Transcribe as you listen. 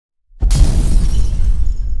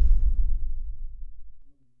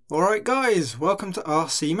Alright guys, welcome to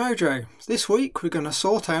RC Mojo. This week we're going to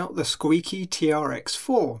sort out the squeaky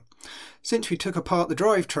TRX-4. Since we took apart the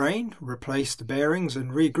drivetrain, replaced the bearings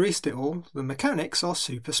and re-greased it all, the mechanics are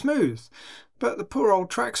super smooth. But the poor old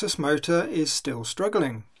Traxxas motor is still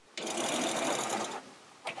struggling.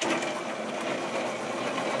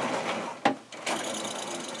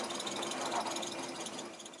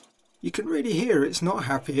 You can really hear it's not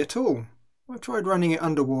happy at all. I tried running it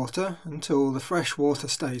underwater until the fresh water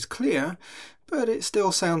stays clear, but it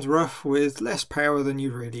still sounds rough with less power than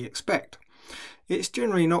you really expect. It's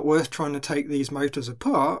generally not worth trying to take these motors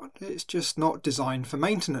apart, it's just not designed for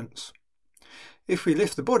maintenance. If we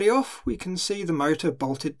lift the body off, we can see the motor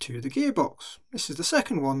bolted to the gearbox. This is the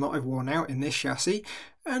second one that I've worn out in this chassis,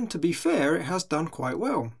 and to be fair, it has done quite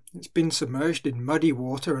well. It's been submerged in muddy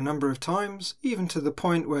water a number of times, even to the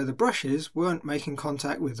point where the brushes weren't making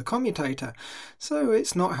contact with the commutator, so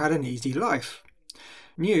it's not had an easy life.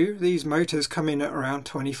 New, these motors come in at around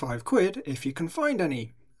 25 quid if you can find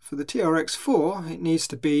any. For the TRX-4, it needs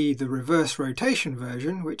to be the reverse rotation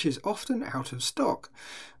version, which is often out of stock.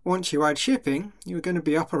 Once you add shipping, you're going to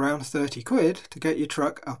be up around 30 quid to get your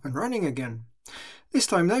truck up and running again. This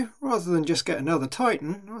time though, rather than just get another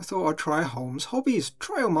Titan, I thought I'd try a Holmes Hobbies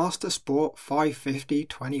Trailmaster Sport 550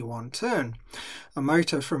 21 turn, a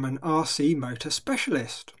motor from an RC motor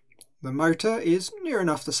specialist. The motor is near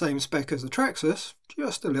enough the same spec as the Traxxas,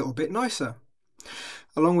 just a little bit nicer.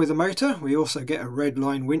 Along with the motor, we also get a Red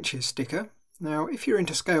Line winches sticker. Now, if you're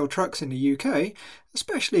into scale trucks in the UK,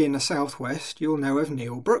 especially in the southwest, you'll know of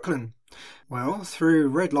Neil Brooklyn. Well, through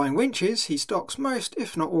Red Line winches, he stocks most,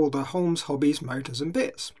 if not all, the Holmes Hobbies motors and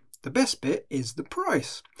bits. The best bit is the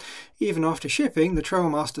price. Even after shipping, the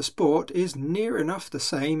Trailmaster Sport is near enough the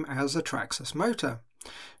same as a Traxxas motor.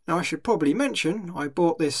 Now, I should probably mention, I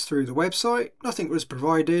bought this through the website, nothing was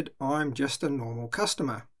provided, I'm just a normal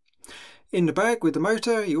customer. In the bag with the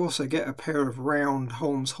motor, you also get a pair of round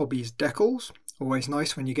Holmes Hobbies decals. Always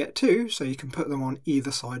nice when you get two, so you can put them on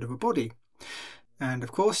either side of a body. And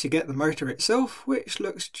of course you get the motor itself, which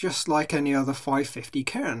looks just like any other 550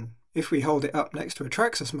 can. If we hold it up next to a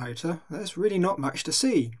Traxxas motor, there's really not much to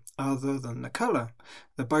see, other than the colour.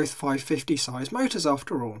 They're both 550 size motors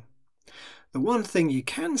after all. The one thing you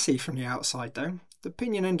can see from the outside though, the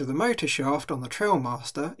pinion end of the motor shaft on the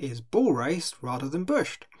Trailmaster is ball raced rather than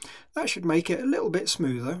bushed. That should make it a little bit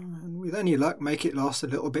smoother, and with any luck make it last a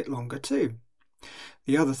little bit longer too.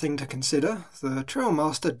 The other thing to consider, the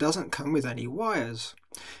Trailmaster doesn't come with any wires.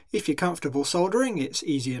 If you're comfortable soldering, it's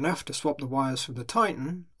easy enough to swap the wires from the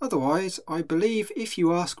Titan. Otherwise, I believe if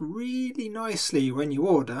you ask really nicely when you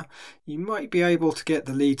order, you might be able to get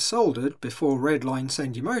the lead soldered before Red Line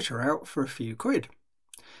send your motor out for a few quid.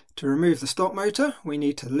 To remove the stock motor, we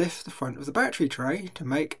need to lift the front of the battery tray to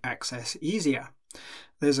make access easier.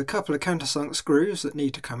 There's a couple of countersunk screws that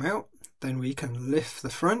need to come out, then we can lift the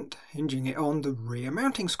front, hinging it on the rear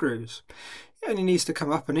mounting screws. It only needs to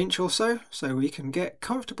come up an inch or so we can get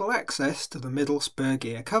comfortable access to the middle spur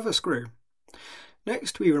gear cover screw.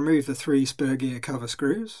 Next we remove the 3 spur gear cover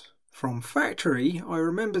screws. From factory, I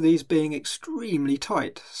remember these being extremely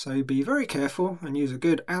tight, so be very careful and use a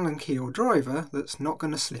good Allen key or driver that's not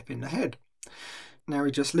going to slip in the head. Now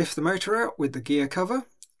we just lift the motor out with the gear cover,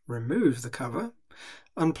 remove the cover,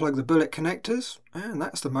 unplug the bullet connectors, and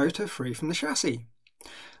that's the motor free from the chassis.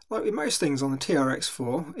 Like with most things on the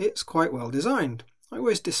TRX-4, it's quite well designed. I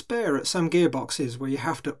always despair at some gearboxes where you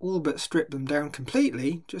have to all but strip them down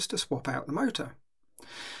completely just to swap out the motor.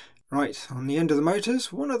 Right, on the end of the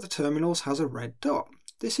motors, one of the terminals has a red dot.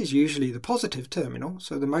 This is usually the positive terminal,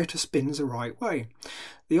 so the motor spins the right way.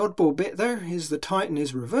 The oddball bit though is the Titan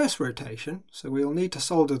is reverse rotation, so we'll need to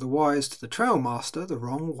solder the wires to the Trailmaster the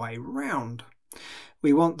wrong way round.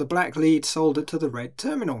 We want the black lead soldered to the red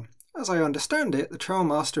terminal. As I understand it, the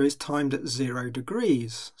Trailmaster is timed at 0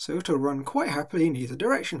 degrees, so it'll run quite happily in either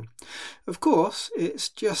direction. Of course, it's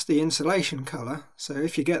just the insulation colour, so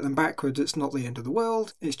if you get them backwards it's not the end of the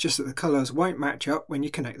world, it's just that the colours won't match up when you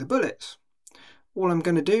connect the bullets. All I'm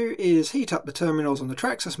going to do is heat up the terminals on the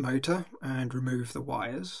Traxxas motor and remove the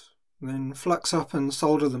wires, then flux up and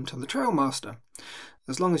solder them to the Trailmaster.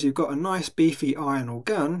 As long as you've got a nice beefy iron or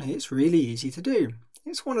gun, it's really easy to do.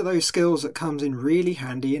 It's one of those skills that comes in really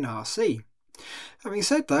handy in RC. Having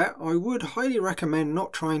said that, I would highly recommend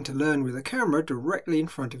not trying to learn with a camera directly in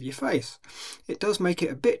front of your face. It does make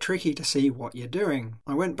it a bit tricky to see what you're doing.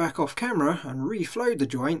 I went back off camera and reflowed the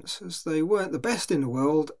joints as they weren't the best in the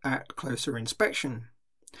world at closer inspection.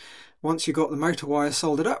 Once you've got the motor wires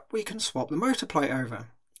soldered up, we can swap the motor plate over.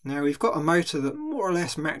 Now we've got a motor that more or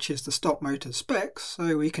less matches the stock motor's specs,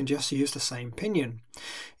 so we can just use the same pinion.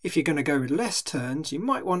 If you're going to go with less turns, you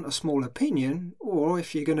might want a smaller pinion, or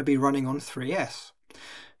if you're going to be running on 3S.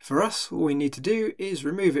 For us, all we need to do is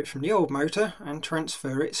remove it from the old motor and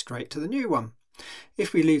transfer it straight to the new one.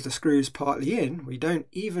 If we leave the screws partly in, we don't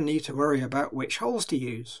even need to worry about which holes to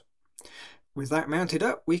use. With that mounted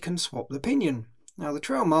up, we can swap the pinion. Now the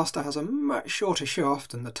Trailmaster has a much shorter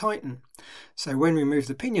shaft than the Titan, so when we move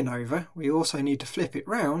the pinion over, we also need to flip it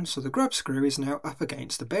round so the grub screw is now up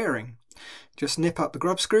against the bearing. Just nip up the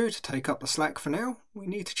grub screw to take up the slack for now. We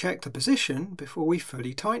need to check the position before we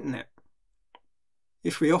fully tighten it.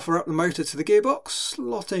 If we offer up the motor to the gearbox,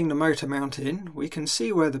 slotting the motor mount in, we can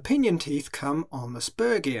see where the pinion teeth come on the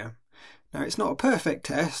spur gear. Now it's not a perfect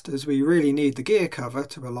test as we really need the gear cover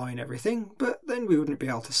to align everything, but then we wouldn't be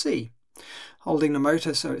able to see. Holding the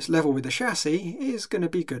motor so it's level with the chassis is going to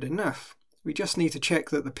be good enough. We just need to check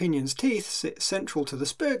that the pinion's teeth sit central to the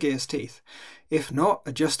spur gear's teeth. If not,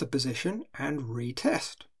 adjust the position and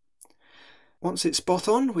retest. Once it's spot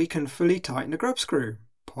on, we can fully tighten the grub screw.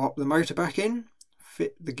 Pop the motor back in,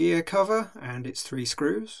 fit the gear cover and its 3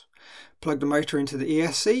 screws, plug the motor into the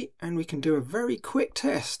ESC, and we can do a very quick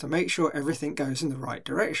test to make sure everything goes in the right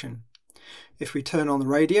direction. If we turn on the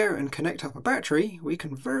radio and connect up a battery, we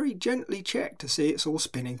can very gently check to see it's all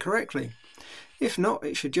spinning correctly. If not,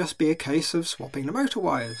 it should just be a case of swapping the motor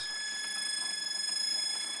wires.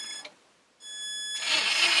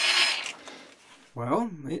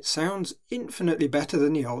 Well, it sounds infinitely better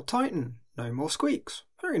than the old Titan. No more squeaks.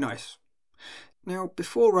 Very nice. Now,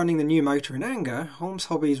 before running the new motor in anger, Holmes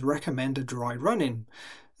Hobbies recommend a dry run-in.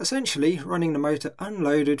 Essentially, running the motor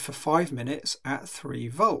unloaded for 5 minutes at 3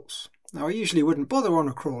 volts. Now, I usually wouldn't bother on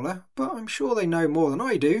a crawler, but I'm sure they know more than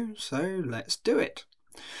I do, so let's do it.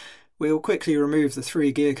 We'll quickly remove the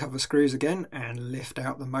 3 gear cover screws again and lift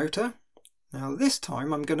out the motor. Now this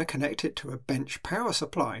time I'm going to connect it to a bench power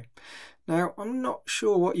supply. Now I'm not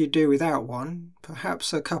sure what you do without one,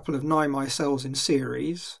 perhaps a couple of 9mm cells in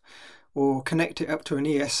series, or connect it up to an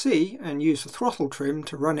ESC and use the throttle trim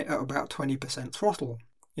to run it at about 20% throttle.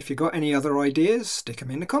 If you've got any other ideas, stick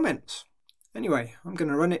them in the comments. Anyway, I'm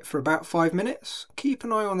going to run it for about 5 minutes. Keep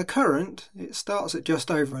an eye on the current. It starts at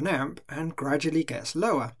just over an amp and gradually gets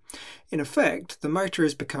lower. In effect, the motor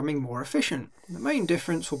is becoming more efficient. The main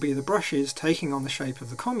difference will be the brushes taking on the shape of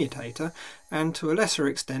the commutator and to a lesser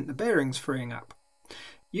extent the bearings freeing up.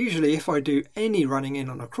 Usually if I do any running in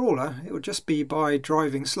on a crawler, it will just be by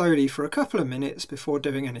driving slowly for a couple of minutes before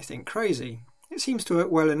doing anything crazy. It seems to work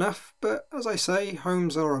well enough, but as I say,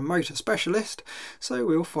 Holmes are a motor specialist, so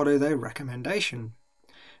we'll follow their recommendation.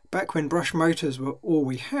 Back when brush motors were all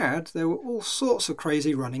we had, there were all sorts of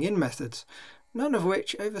crazy running in methods, none of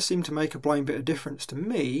which ever seemed to make a blind bit of difference to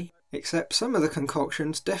me, except some of the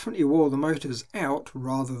concoctions definitely wore the motors out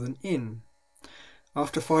rather than in.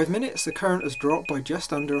 After 5 minutes, the current has dropped by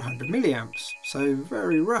just under 100 milliamps, so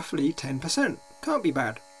very roughly 10%. Can't be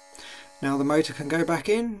bad. Now the motor can go back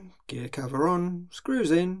in, gear cover on,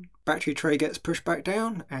 screws in, battery tray gets pushed back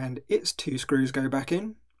down, and its 2 screws go back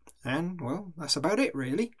in. And, well, that's about it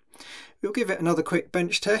really. We'll give it another quick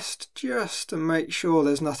bench test, just to make sure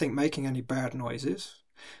there's nothing making any bad noises.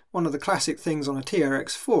 One of the classic things on a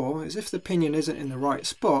TRX-4 is if the pinion isn't in the right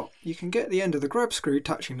spot, you can get the end of the grub screw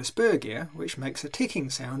touching the spur gear, which makes a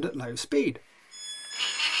ticking sound at low speed.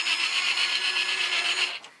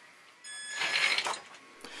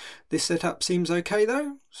 This setup seems okay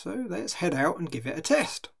though, so let's head out and give it a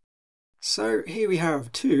test. So here we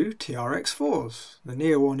have 2 TRX-4s. The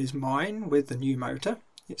near one is mine with the new motor.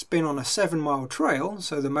 It's been on a 7-mile trail,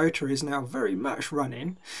 so the motor is now very much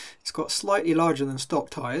running. It's got slightly larger than stock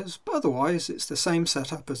tyres, but otherwise it's the same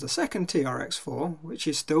setup as the second TRX-4, which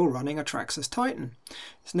is still running a Traxxas Titan.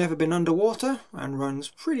 It's never been underwater and runs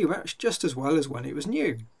pretty much just as well as when it was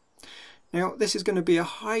new. Now this is going to be a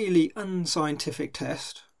highly unscientific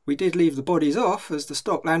test. We did leave the bodies off as the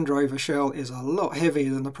stock Land Rover shell is a lot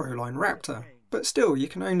heavier than the Proline Raptor, but still you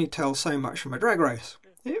can only tell so much from a drag race.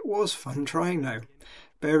 It was fun trying though.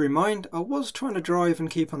 Bear in mind, I was trying to drive and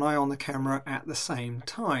keep an eye on the camera at the same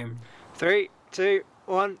time. 3, 2,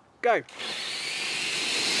 1, go!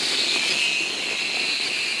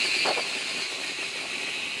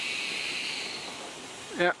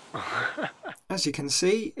 Yeah. As you can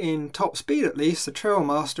see, in top speed at least, the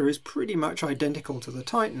Trailmaster is pretty much identical to the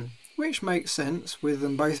Titan, which makes sense with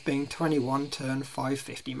them both being 21 turn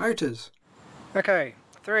 550 motors. Okay,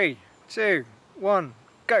 3, 2, 1,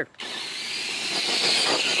 go!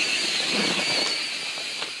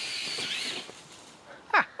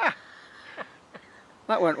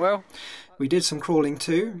 That went well. We did some crawling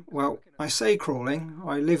too. Well, I say crawling,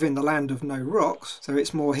 I live in the land of no rocks, so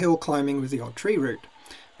it's more hill climbing with the odd tree route.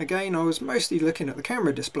 Again, I was mostly looking at the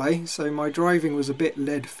camera display, so my driving was a bit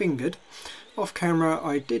lead-fingered. Off camera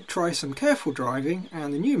I did try some careful driving,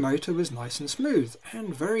 and the new motor was nice and smooth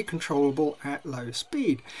and very controllable at low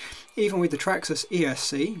speed. Even with the Traxxas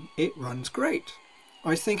ESC, it runs great.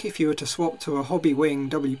 I think if you were to swap to a Hobby Wing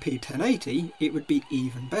WP1080, it would be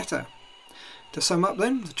even better. To sum up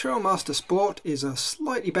then, the Trailmaster Sport is a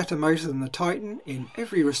slightly better motor than the Titan in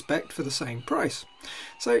every respect for the same price.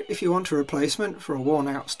 So if you want a replacement for a worn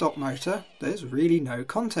out stock motor, there's really no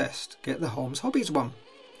contest. Get the Holmes Hobbies one.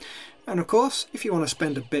 And of course, if you want to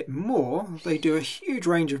spend a bit more, they do a huge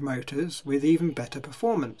range of motors with even better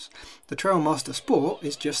performance. The Trailmaster Sport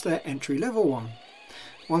is just their entry level one.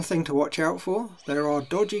 One thing to watch out for, there are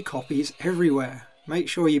dodgy copies everywhere. Make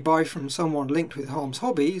sure you buy from someone linked with Holmes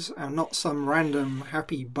Hobbies and not some random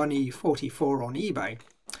Happy Bunny 44 on eBay.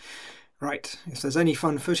 Right, if there's any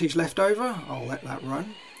fun footage left over, I'll let that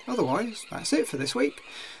run. Otherwise, that's it for this week.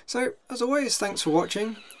 So, as always, thanks for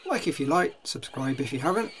watching. Like if you like, subscribe if you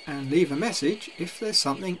haven't, and leave a message if there's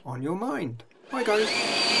something on your mind. Bye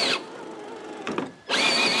guys!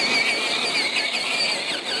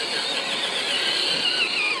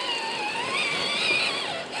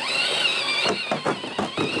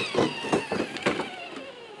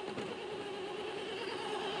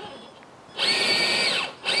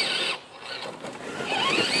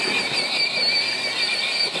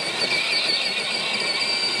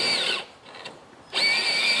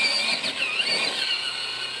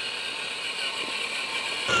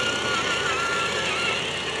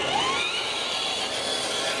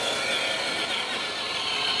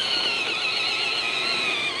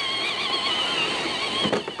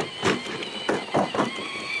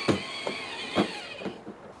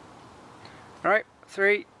 Alright,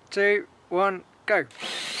 3, 2, 1, go!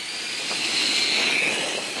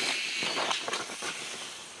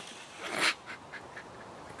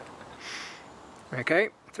 Okay,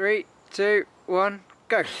 3, 2, 1,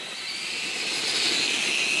 go!